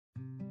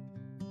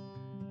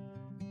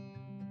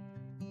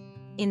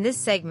In this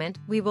segment,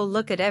 we will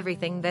look at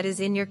everything that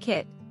is in your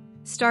kit,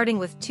 starting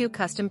with 2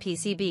 custom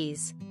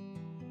PCBs.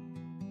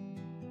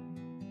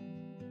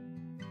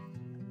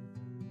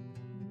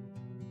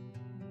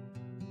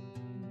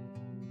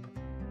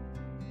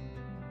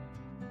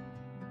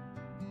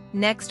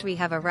 Next we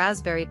have a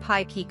Raspberry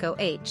Pi Pico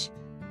H,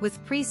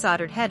 with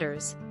pre-soldered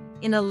headers.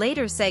 In a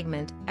later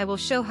segment, I will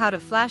show how to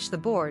flash the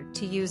board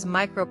to use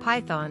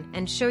MicroPython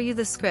and show you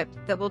the script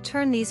that will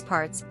turn these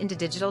parts into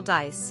digital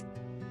dice.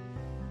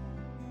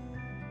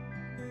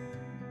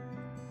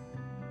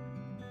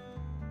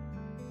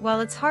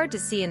 While it's hard to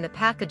see in the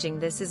packaging,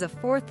 this is a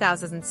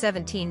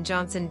 4017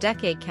 Johnson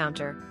decade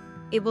counter.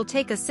 It will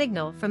take a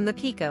signal from the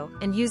Pico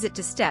and use it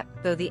to step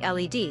through the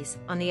LEDs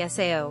on the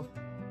SAO.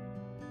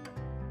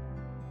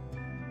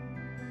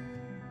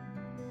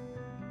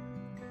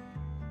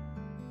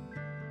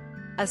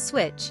 A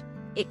switch.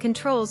 It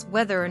controls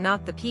whether or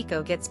not the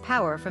Pico gets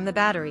power from the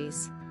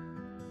batteries.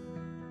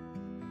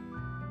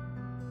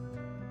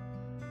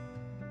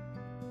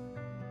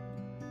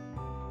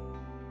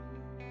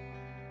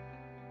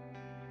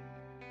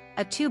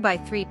 A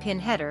 2x3 pin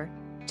header,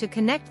 to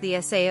connect the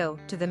SAO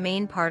to the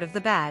main part of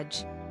the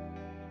badge.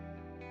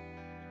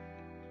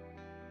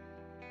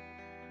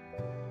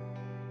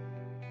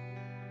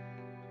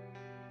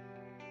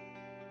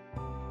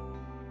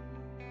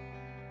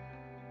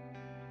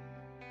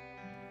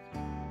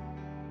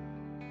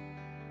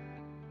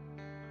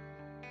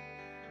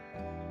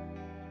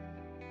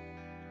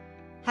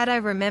 Had I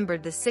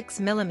remembered, the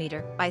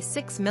 6mm by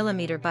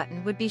 6mm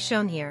button would be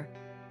shown here.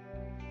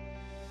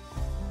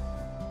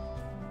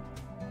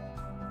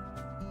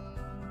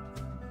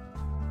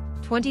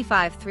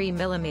 "25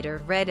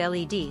 3mm red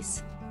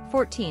LEDs,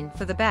 14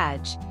 for the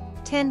badge,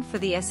 10 for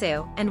the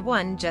SAO and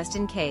 1 just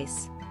in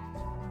case.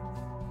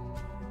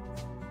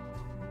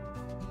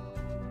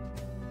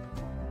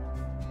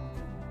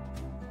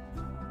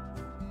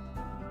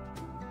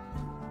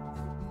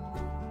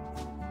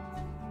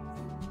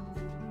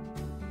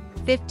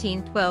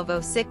 "15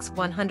 1206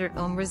 100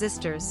 ohm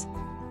resistors.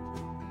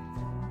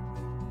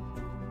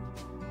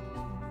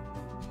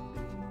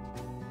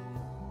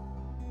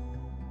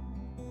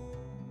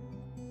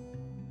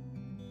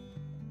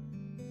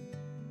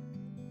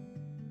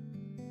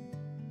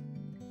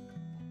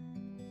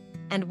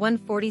 And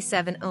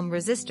 147 ohm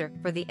resistor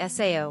for the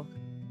SAO.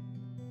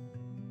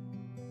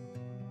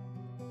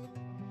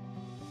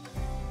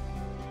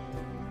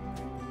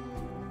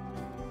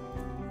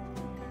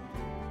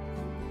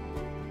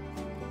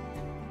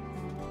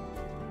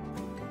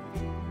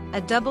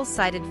 A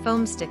double-sided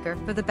foam sticker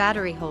for the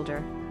battery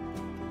holder.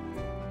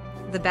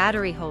 The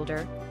battery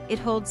holder, it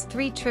holds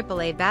 3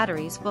 AAA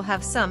batteries. We'll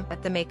have some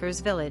at the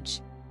Maker's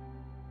Village.